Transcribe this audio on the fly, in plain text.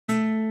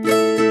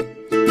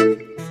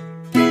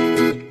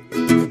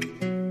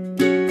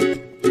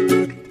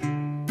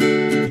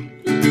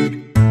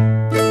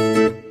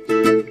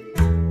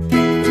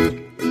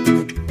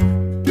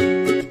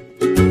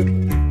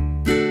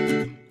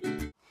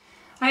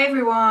Hi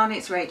everyone,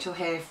 it's Rachel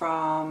here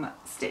from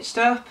Stitched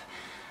Up.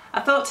 I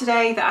thought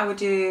today that I would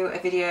do a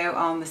video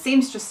on the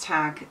Seamstress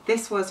Tag.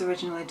 This was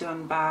originally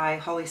done by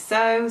Holly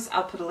Sews.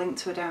 I'll put a link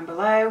to her down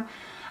below,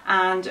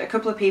 and a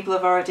couple of people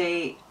have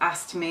already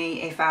asked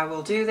me if I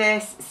will do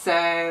this,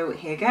 so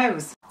here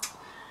goes.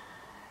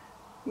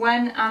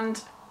 When and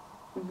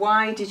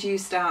why did you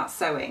start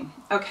sewing?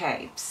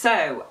 Okay,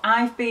 so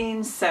I've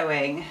been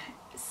sewing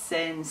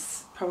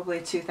since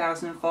probably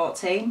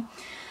 2014.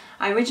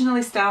 I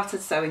originally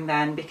started sewing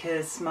then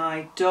because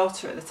my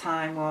daughter at the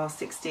time was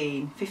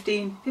 15?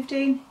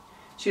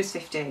 She was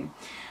 15,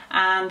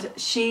 and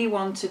she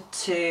wanted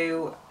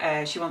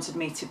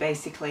me to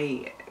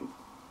basically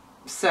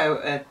sew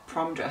a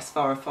prom dress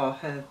for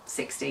her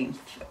 16th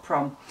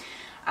prom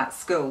at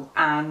school,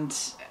 and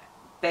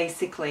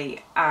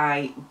basically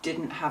I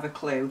didn't have a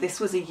clue.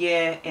 This was a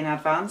year in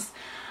advance.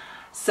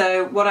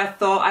 So what I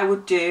thought I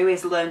would do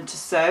is learn to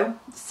sew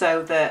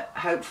so that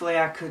hopefully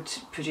I could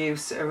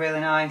produce a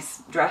really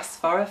nice dress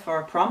for her for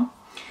a prom.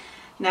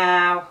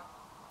 Now,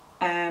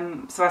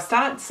 so I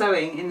started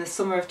sewing in the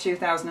summer of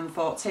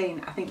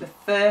 2014. I think the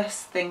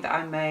first thing that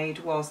I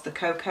made was the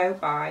Coco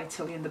by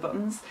Tilly and the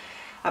Buttons.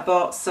 I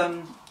bought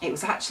some, it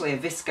was actually a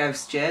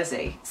viscose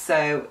jersey,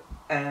 so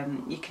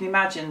you can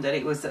imagine that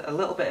it was a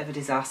little bit of a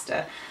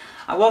disaster.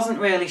 I wasn't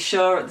really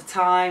sure at the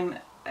time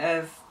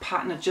of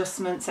pattern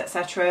adjustments,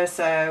 etc.,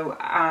 so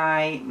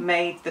I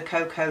made the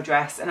Coco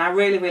dress, and I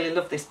really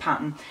love this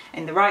pattern.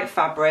 In the right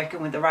fabric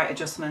and with the right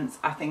adjustments,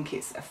 I think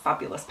it's a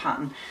fabulous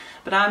pattern.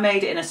 But I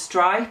made it in a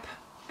stripe,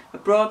 a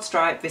broad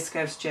stripe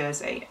viscose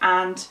jersey,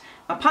 and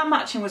my pattern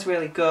matching was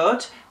really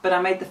good, but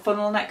I made the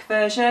funnel neck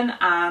version,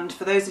 and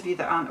for those of you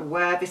that aren't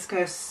aware,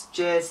 viscose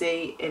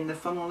jersey in the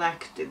funnel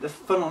neck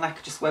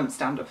just won't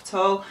stand up at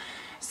all,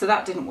 so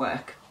that didn't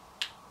work.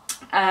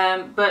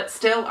 But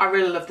still, I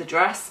really loved the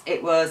dress.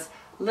 It was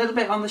a little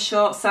bit on the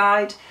short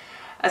side.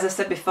 As I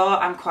said before,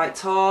 I'm quite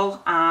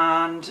tall,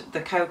 and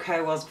the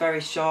Coco was very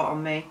short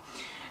on me.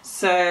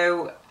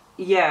 So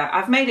yeah,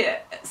 I've made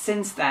it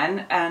since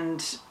then,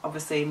 and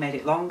obviously made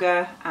it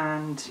longer,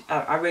 and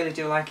I really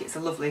do like it. It's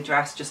a lovely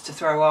dress just to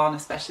throw on,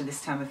 especially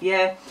this time of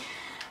year.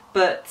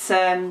 But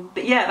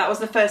yeah, that was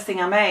the first thing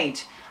I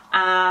made,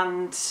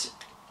 and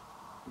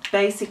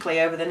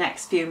basically over the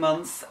next few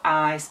months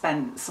I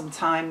spent some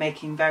time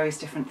making various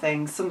different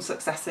things, some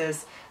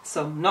successes,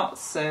 some not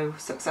so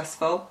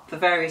successful for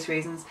various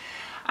reasons,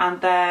 and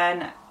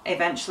then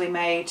eventually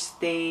made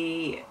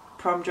the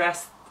prom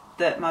dress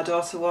that my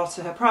daughter wore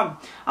to her prom.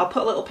 I'll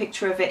put a little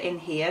picture of it in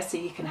here so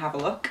you can have a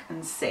look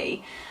and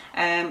see,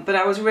 but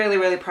I was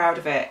really proud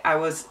of it. I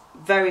was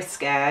very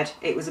scared.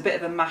 It was a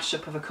bit of a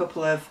mashup of a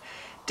couple of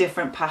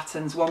different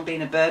patterns, one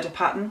being a birder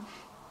pattern.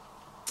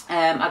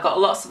 I got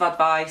lots of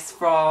advice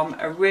from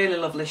a really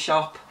lovely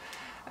shop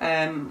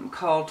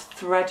called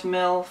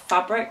Threadmill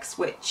Fabrics,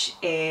 which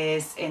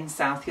is in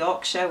South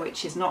Yorkshire,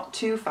 which is not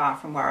too far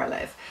from where I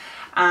live.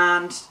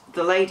 And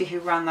the lady who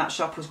ran that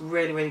shop was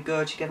really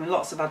good. She gave me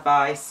lots of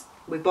advice.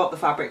 We bought the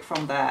fabric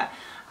from there,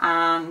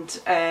 and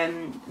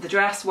the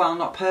dress, while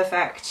not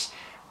perfect,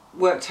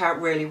 worked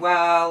out really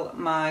well.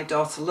 My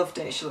daughter loved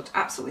it. She looked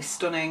absolutely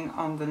stunning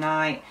on the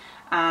night,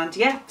 and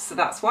yeah, so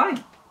that's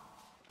why.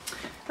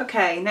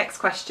 Okay, next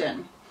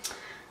question.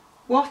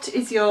 What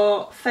is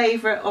your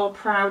favourite or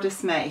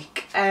proudest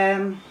make?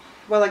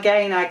 Well,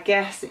 again, I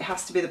guess it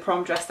has to be the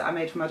prom dress that I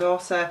made for my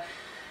daughter.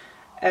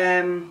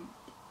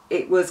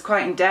 It was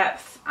quite in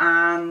depth,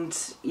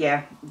 and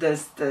yeah,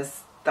 that's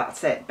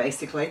it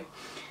basically.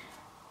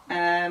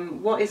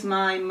 What is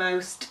my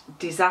most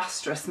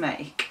disastrous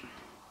make?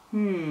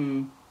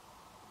 Now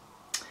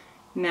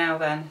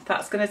then,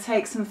 that's going to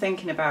take some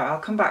thinking about. I'll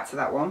come back to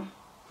that one.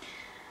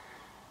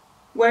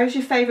 Where is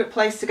your favourite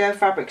place to go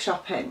fabric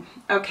shopping?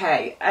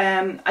 Okay,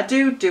 I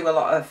do a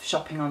lot of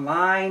shopping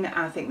online.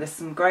 I think there's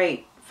some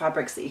great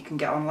fabrics that you can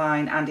get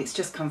online, and it's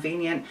just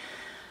convenient.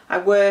 I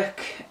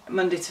work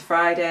Monday to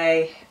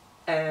Friday,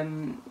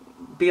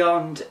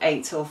 beyond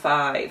 8 till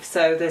 5,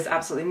 so there's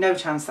absolutely no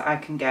chance that I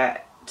can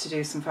get to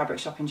do some fabric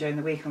shopping during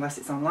the week unless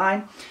it's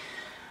online.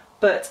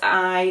 But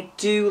I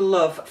do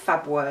love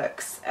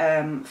Fabworks.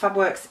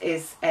 Fabworks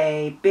is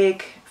a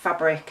big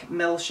fabric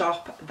mill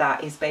shop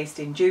that is based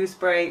in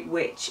Dewsbury,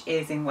 which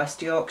is in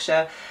West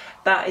Yorkshire.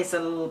 That is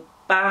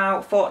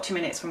about 40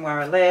 minutes from where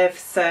I live,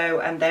 so,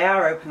 and they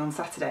are open on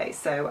Saturdays,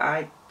 so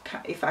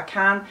if I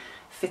can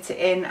fit it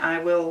in,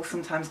 I will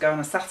sometimes go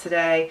on a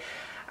Saturday,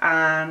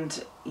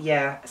 and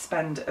yeah,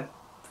 spend a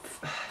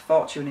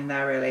fortune in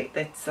there really.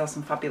 They sell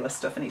some fabulous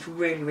stuff, and it's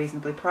really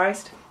reasonably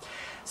priced.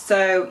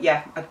 So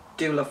yeah, I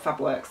do love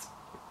Fabworks.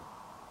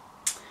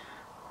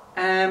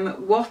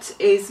 What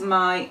is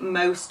my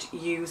most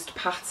used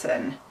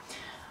pattern?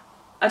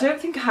 I don't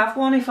think I have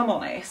one, if I'm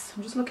honest.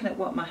 I'm just looking at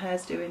what my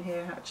hair's doing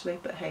here actually,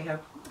 but hey ho.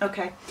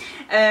 Okay.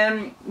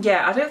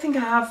 Yeah, I don't think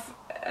I have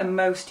a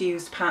most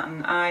used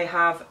pattern. I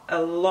have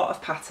a lot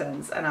of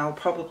patterns, and I'll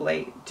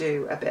probably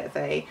do a bit of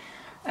a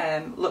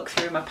look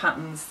through my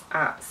patterns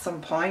at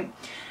some point.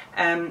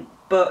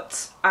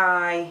 But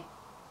I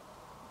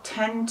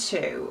tend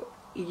to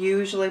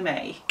usually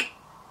make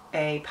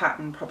a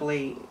pattern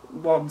probably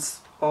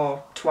once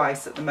or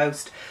twice at the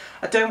most.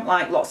 I don't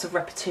like lots of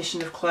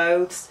repetition of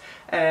clothes.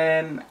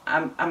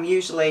 I'm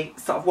usually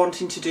sort of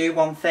wanting to do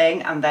one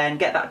thing and then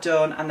get that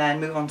done and then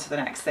move on to the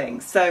next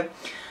thing. So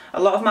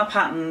a lot of my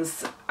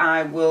patterns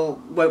I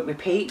won't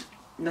repeat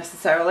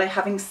necessarily.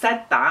 Having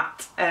said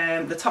that,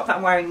 the top that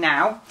I'm wearing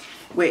now,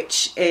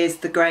 which is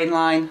the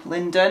Grainline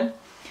Linden,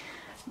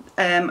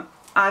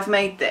 I've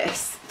made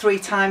this 3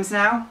 times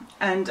now,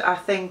 and I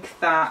think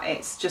that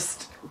it's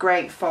just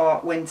great for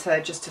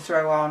winter just to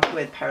throw on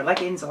with a pair of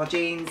leggings or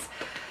jeans,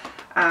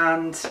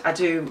 and I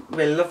do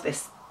really love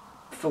this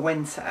for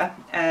winter.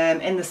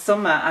 In the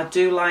summer I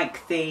do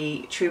like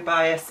the True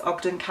Bias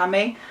Ogden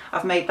Cami.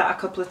 I've made that a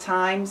couple of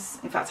times.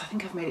 In fact, I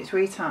think I've made it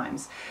 3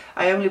 times.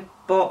 I only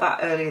bought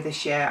that earlier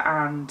this year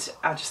and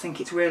I just think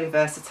it's really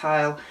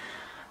versatile.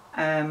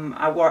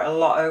 I wore it a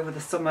lot over the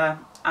summer,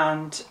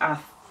 and I'm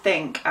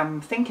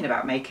thinking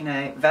about making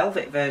a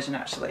velvet version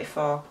actually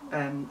for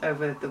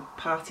over the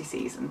party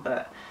season,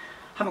 but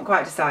haven't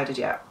quite decided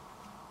yet.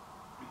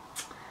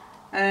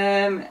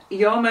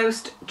 Your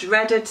most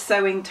dreaded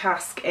sewing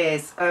task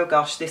is, oh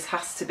gosh, this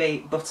has to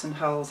be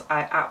buttonholes.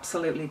 I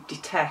absolutely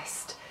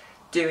detest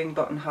doing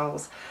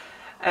buttonholes.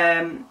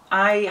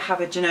 I have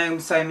a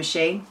Genome sewing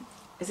machine.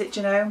 Is it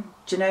Genome?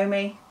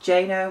 Genome?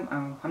 Janome?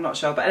 Oh, I'm not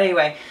sure. But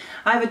anyway,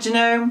 I have a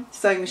Genome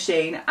sewing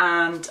machine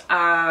and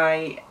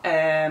I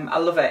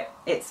love it.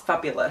 It's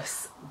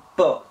fabulous.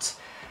 But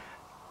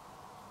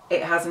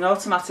it has an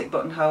automatic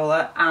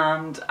buttonholer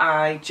and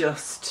I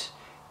just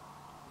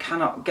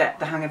cannot get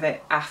the hang of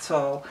it at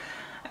all.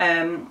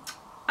 I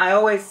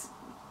always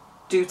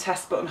do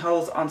test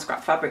buttonholes on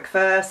scrap fabric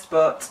first,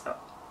 but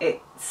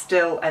it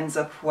still ends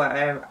up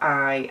where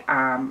I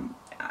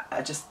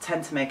just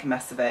tend to make a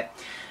mess of it.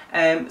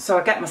 So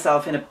I get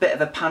myself in a bit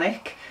of a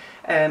panic.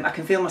 I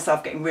can feel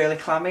myself getting really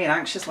clammy and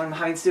anxious when I'm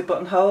having to do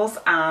buttonholes,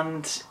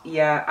 and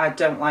yeah, I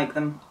don't like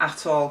them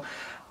at all.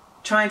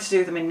 Trying to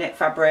do them in knit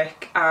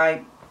fabric,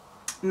 I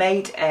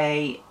made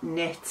a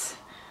knit,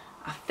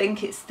 I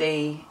think it's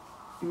the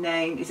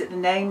name, is it the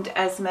named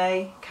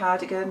Esme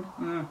cardigan?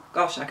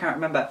 Gosh, I can't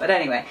remember, but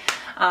anyway,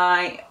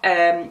 I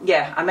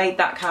made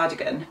that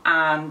cardigan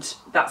and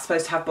that's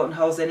supposed to have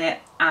buttonholes in it,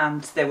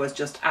 and there was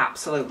just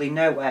absolutely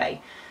no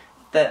way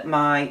that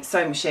my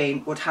sewing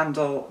machine would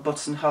handle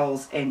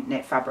buttonholes in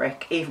knit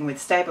fabric. Even with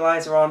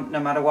stabiliser on, no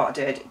matter what I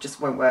did, it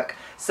just won't work.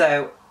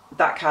 So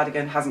that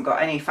cardigan hasn't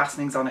got any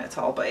fastenings on it at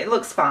all, but it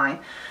looks fine.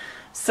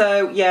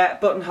 So yeah,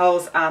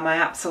 buttonholes are my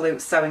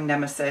absolute sewing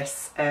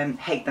nemesis.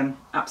 Hate them,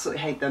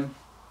 absolutely hate them.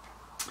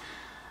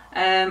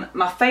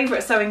 My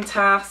favourite sewing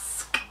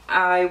task,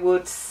 I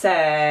would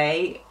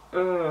say,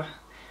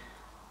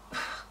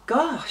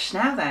 gosh,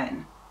 now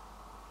then,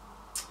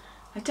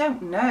 I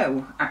don't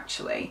know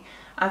actually.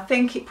 I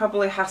think it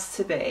probably has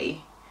to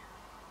be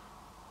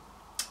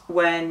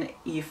when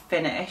you've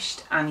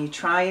finished and you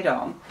try it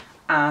on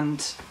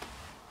and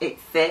it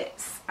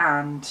fits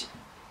and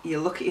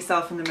you look at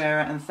yourself in the mirror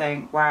and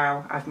think,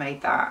 wow, I've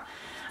made that.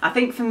 I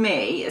think for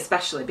me,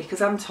 especially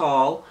because I'm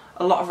tall,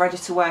 a lot of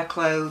ready-to-wear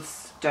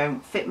clothes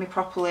don't fit me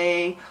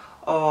properly,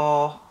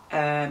 or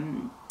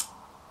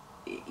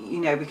you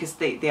know, because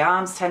the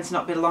arms tend to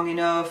not be long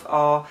enough,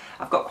 or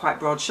I've got quite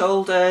broad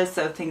shoulders,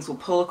 so things will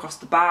pull across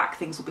the back,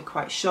 things will be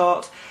quite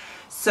short.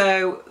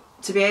 So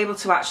to be able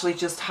to actually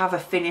just have a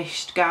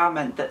finished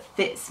garment that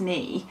fits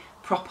me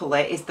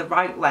properly, is the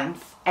right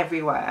length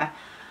everywhere,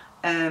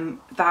 and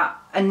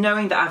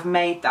knowing that I've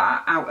made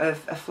that out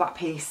of a flat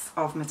piece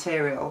of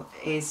material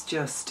is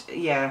just,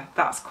 yeah,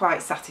 that's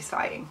quite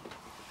satisfying.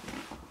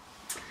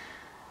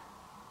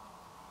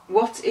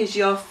 What is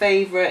your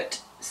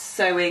favourite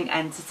sewing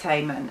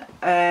entertainment?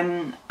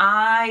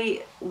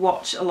 I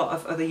watch a lot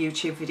of other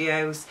YouTube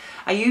videos.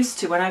 I used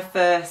to, when I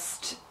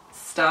first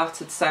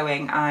started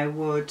sewing, I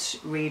would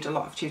read a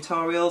lot of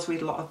tutorials,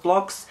 read a lot of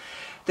blogs.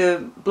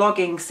 The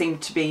blogging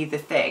seemed to be the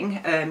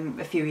thing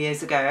a few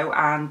years ago,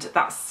 and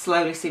that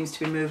slowly seems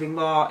to be moving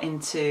more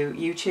into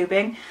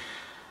YouTubing.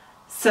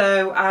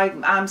 So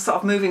I'm sort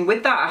of moving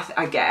with that,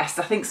 I guess.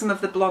 I think some of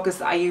the bloggers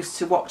that I used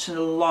to watch a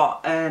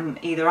lot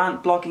either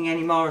aren't blogging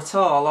anymore at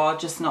all, or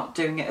just not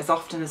doing it as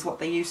often as what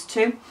they used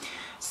to.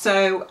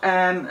 So,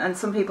 and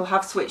some people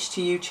have switched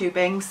to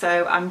YouTubing,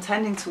 so I'm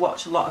tending to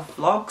watch a lot of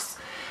vlogs,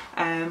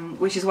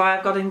 which is why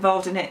I've got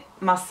involved in it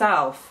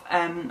myself.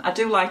 I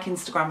do like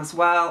Instagram as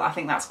well. I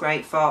think that's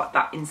great for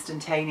that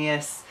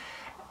instantaneous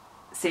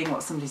seeing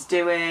what somebody's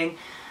doing.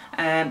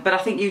 But I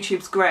think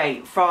YouTube's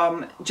great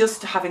from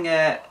just having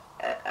a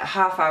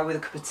half hour with a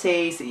cup of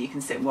tea so that you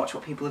can sit and watch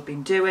what people have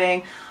been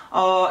doing,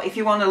 or if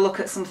you want to look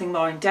at something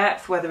more in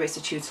depth, whether it's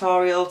a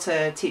tutorial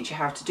to teach you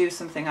how to do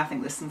something, I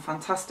think there's some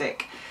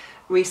fantastic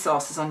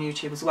resources on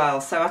YouTube as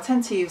well, so I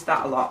tend to use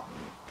that a lot.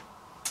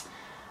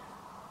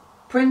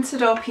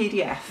 Printed or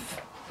PDF?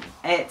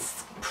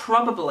 It's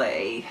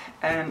probably,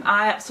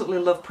 I absolutely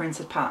love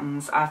printed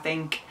patterns. I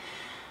think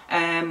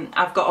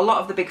I've got a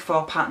lot of the big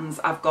four patterns,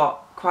 I've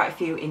got quite a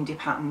few indie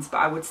patterns, but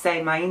I would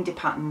say my indie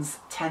patterns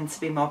tend to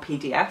be more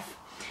PDF.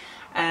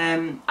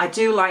 I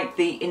do like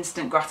the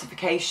instant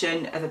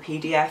gratification of a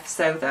PDF,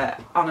 so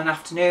that on an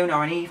afternoon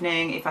or an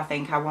evening, if I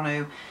think I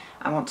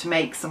want to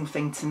make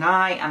something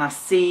tonight and I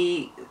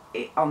see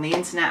it on the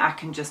internet, I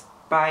can just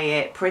buy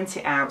it, print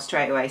it out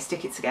straight away,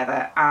 stick it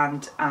together,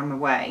 and I'm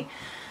away.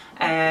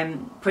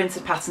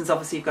 Printed patterns,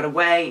 obviously you've got to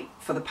wait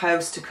for the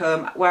post to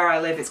come. Where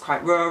I live, it's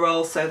quite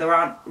rural, so there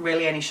aren't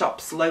really any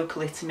shops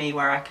locally to me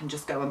where I can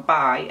just go and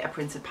buy a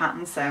printed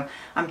pattern, so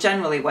I'm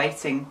generally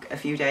waiting a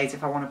few days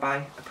if I want to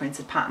buy a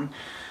printed pattern.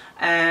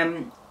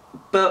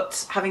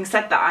 But having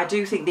said that, I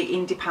do think the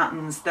indie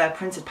patterns, their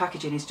printed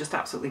packaging is just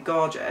absolutely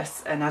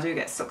gorgeous, and I do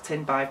get sucked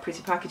in by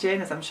pretty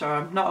packaging, as I'm sure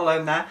I'm not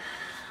alone there.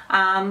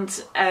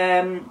 And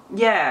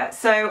yeah,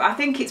 so I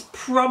think it's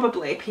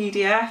probably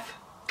PDF.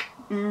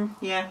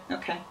 Yeah,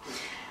 okay.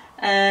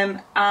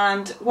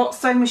 And what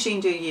sewing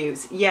machine do you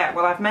use? Yeah,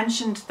 well, I've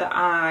mentioned that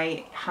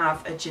I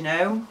have a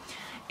Genome.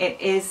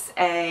 It is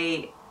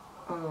a,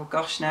 oh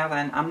gosh, now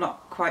then, I'm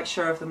not quite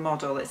sure of the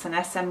model. It's an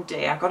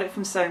SMD. I got it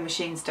from Sewing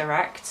Machines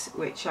Direct,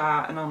 which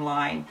are an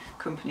online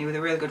company with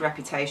a really good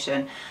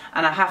reputation,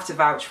 and I have to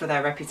vouch for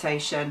their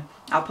reputation.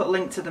 I'll put a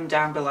link to them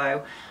down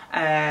below.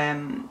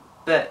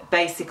 But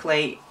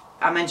basically,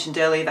 I mentioned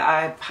earlier that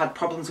I've had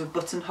problems with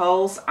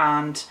buttonholes,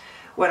 and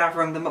when I've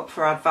rung them up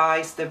for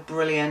advice, they're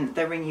brilliant.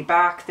 They ring you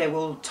back. They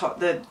will talk.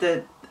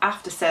 The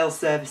after sales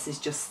service is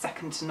just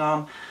second to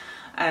none.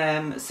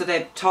 So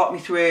they've taught me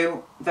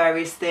through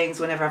various things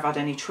whenever I've had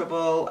any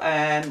trouble.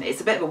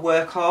 It's a bit of a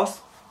workhorse,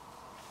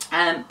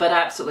 but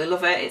I absolutely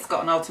love it. It's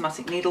got an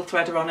automatic needle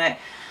threader on it,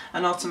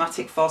 an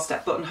automatic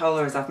 4-step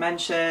buttonholer, as I've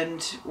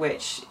mentioned,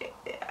 which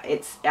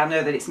I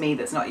know that it's me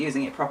that's not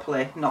using it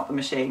properly, not the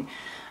machine.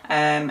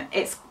 It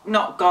is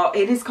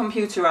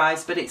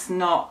computerized, but it's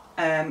not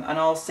an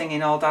all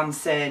singing, all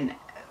dancing,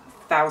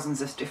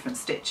 thousands of different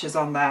stitches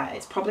on there.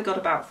 It's probably got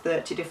about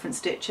 30 different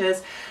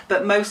stitches,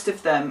 but most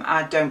of them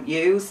I don't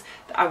use.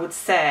 I would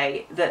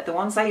say that the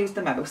ones I use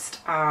the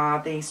most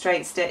are the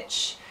straight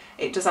stitch.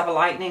 It does have a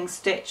lightning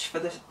stitch for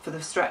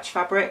the stretch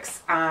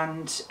fabrics,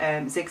 and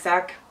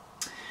zigzag.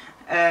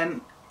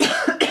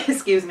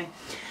 Excuse me.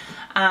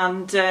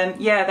 And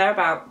yeah,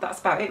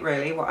 that's about it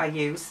really, what I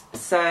use.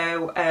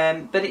 So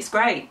but it's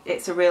great.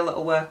 It's a real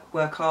little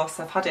workhorse.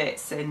 I've had it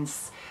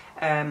since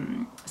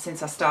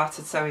I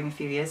started sewing a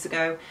few years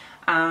ago,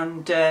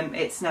 and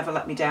it's never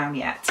let me down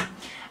yet.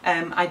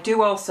 I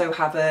do also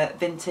have a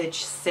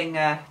vintage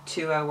Singer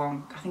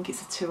 201, I think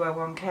it's a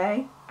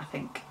 201K, I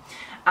think.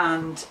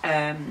 And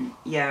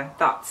yeah,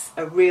 that's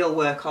a real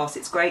workhorse.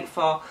 It's great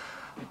for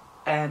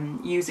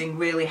using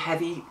really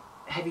heavy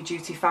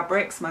duty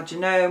fabrics. My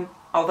Genome,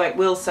 although it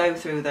will sew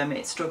through them,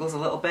 it struggles a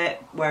little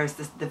bit, whereas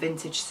the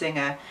vintage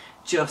Singer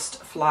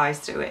just flies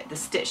through it. The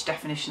stitch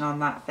definition on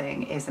that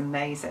thing is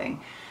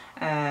amazing.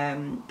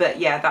 But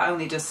yeah, that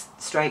only does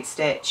straight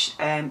stitch,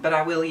 but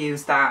I will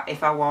use that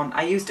if I want.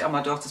 I used it on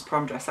my daughter's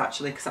prom dress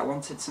actually, because I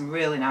wanted some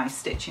really nice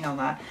stitching on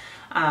there,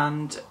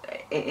 and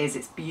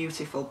it's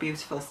beautiful,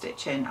 beautiful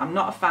stitching. I'm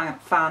not a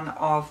fan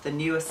of the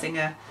newer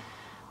Singer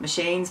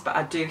machines, but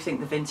I do think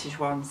the vintage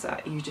ones,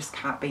 you just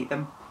can't beat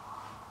them.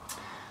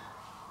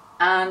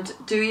 And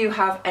do you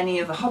have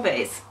any other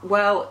hobbies?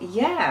 Well,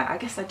 yeah, I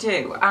guess I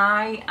do.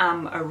 I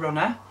am a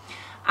runner,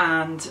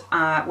 and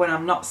when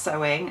I'm not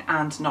sewing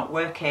and not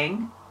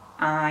working,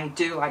 I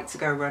do like to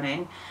go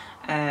running.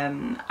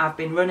 I've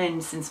been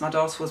running since my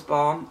daughter was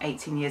born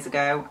 18 years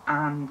ago,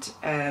 and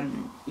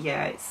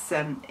yeah, it's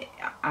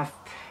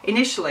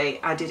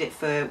initially I did it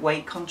for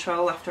weight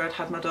control after I'd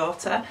had my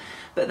daughter,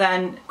 but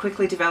then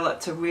quickly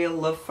developed a real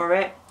love for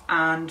it,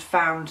 and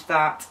found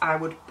that I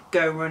would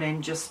go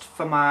running just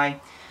for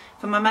my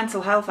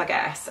mental health, I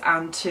guess,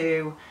 and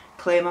to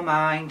clear my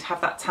mind,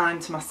 have that time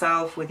to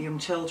myself with young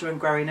children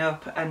growing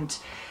up, and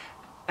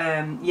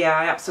yeah,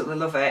 I absolutely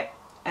love it.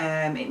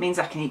 It means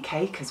I can eat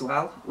cake as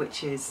well,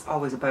 which is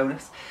always a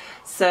bonus.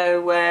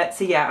 So,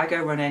 so yeah, I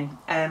go running.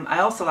 I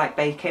also like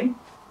baking.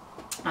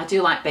 I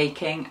do like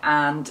baking,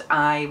 and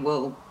I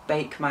will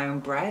bake my own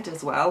bread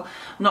as well.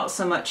 Not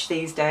so much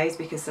these days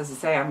because, as I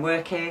say, I'm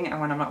working, and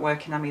when I'm not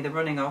working I'm either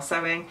running or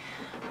sewing.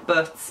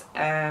 But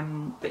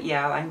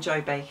yeah, I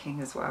enjoy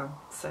baking as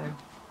well. So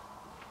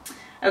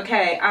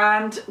okay,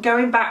 and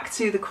going back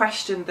to the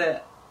question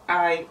that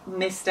I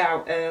missed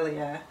out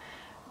earlier,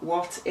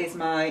 what is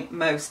my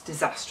most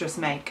disastrous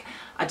make?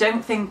 I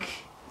don't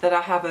think that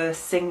I have a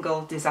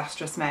single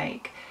disastrous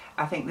make.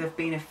 I think there have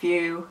been a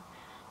few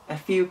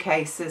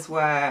cases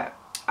where,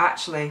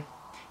 actually,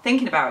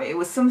 thinking about it, it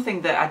was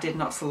something that I did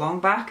not so long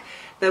back.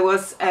 There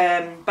was,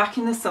 back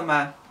in the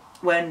summer,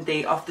 when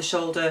the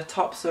off-the-shoulder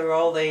tops were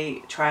all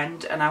the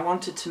trend, and I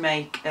wanted to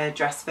make a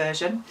dress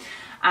version,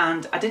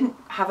 and I didn't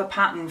have a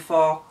pattern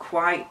for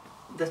quite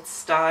the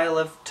style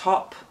of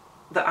top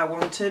that I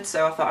wanted,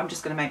 so I thought I'm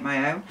just going to make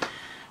my own.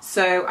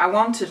 So I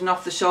wanted an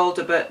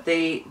off-the-shoulder, but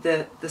the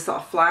sort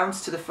of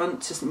flounce to the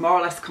front just more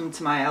or less come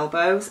to my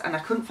elbows, and I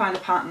couldn't find a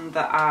pattern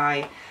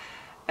that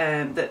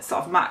that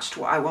sort of matched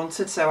what I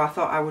wanted, so I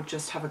thought I would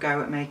just have a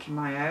go at making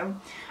my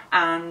own.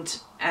 and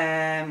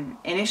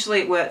initially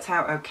it worked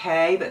out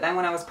okay, but then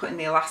when I was putting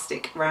the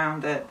elastic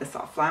around the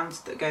sort of flounce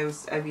that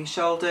goes over your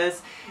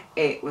shoulders,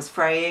 it was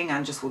fraying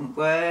and just wouldn't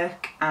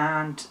work.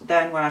 And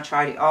then when I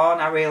tried it on,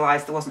 I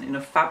realised there wasn't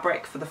enough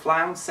fabric for the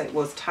flounce, so it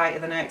was tighter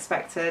than I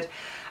expected,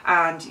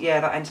 and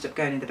yeah, that ended up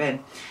going in the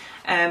bin.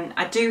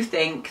 I do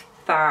think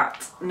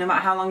that no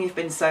matter how long you've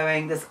been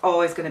sewing, there's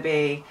always going to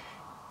be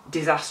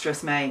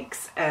disastrous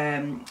makes.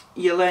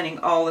 You're learning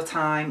all the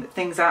time,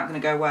 things aren't going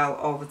to go well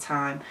all the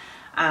time,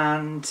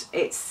 and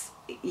it's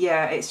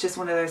just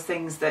one of those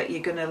things that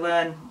you're going to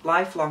learn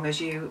lifelong as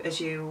you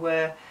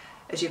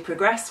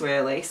progress,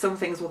 really. Some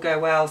things will go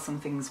well, some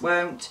things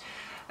won't,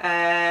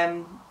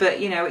 but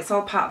you know, it's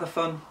all part of the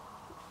fun.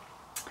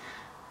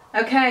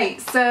 Okay,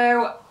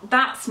 so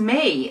that's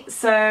me.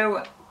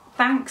 So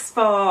thanks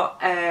for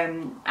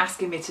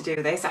asking me to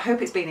do this. I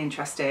hope it's been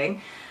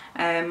interesting.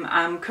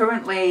 I'm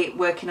currently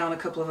working on a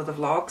couple of other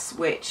vlogs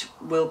which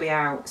will be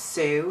out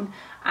soon,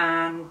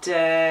 and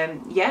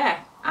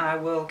yeah, I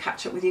will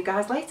catch up with you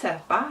guys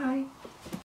later. Bye!